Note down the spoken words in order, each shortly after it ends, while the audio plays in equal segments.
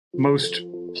Most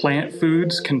plant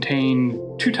foods contain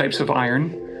two types of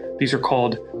iron. These are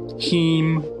called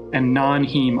heme and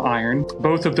non-heme iron.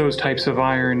 Both of those types of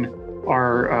iron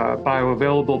are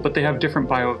bioavailable, but they have different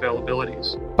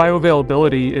bioavailabilities.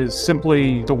 Bioavailability is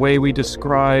simply the way we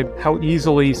describe how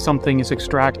easily something is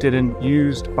extracted and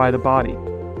used by the body.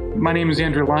 My name is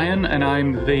Andrew Lyon, and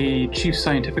I'm the Chief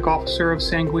Scientific Officer of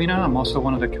Sanguina. I'm also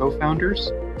one of the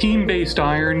co-founders. Heme-based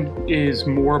iron is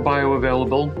more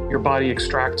bioavailable. Your body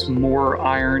extracts more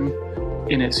iron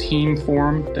in its heme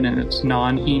form than in its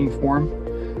non-heme form.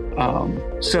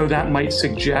 So that might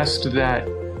suggest that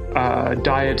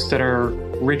diets that are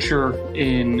richer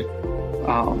in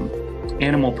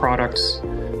animal products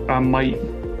might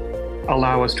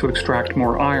allow us to extract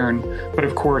more iron. But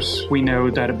of course, we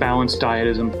know that a balanced diet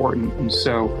is important. And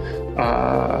so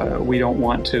we don't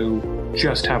want to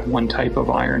just have one type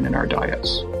of iron in our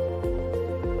diets.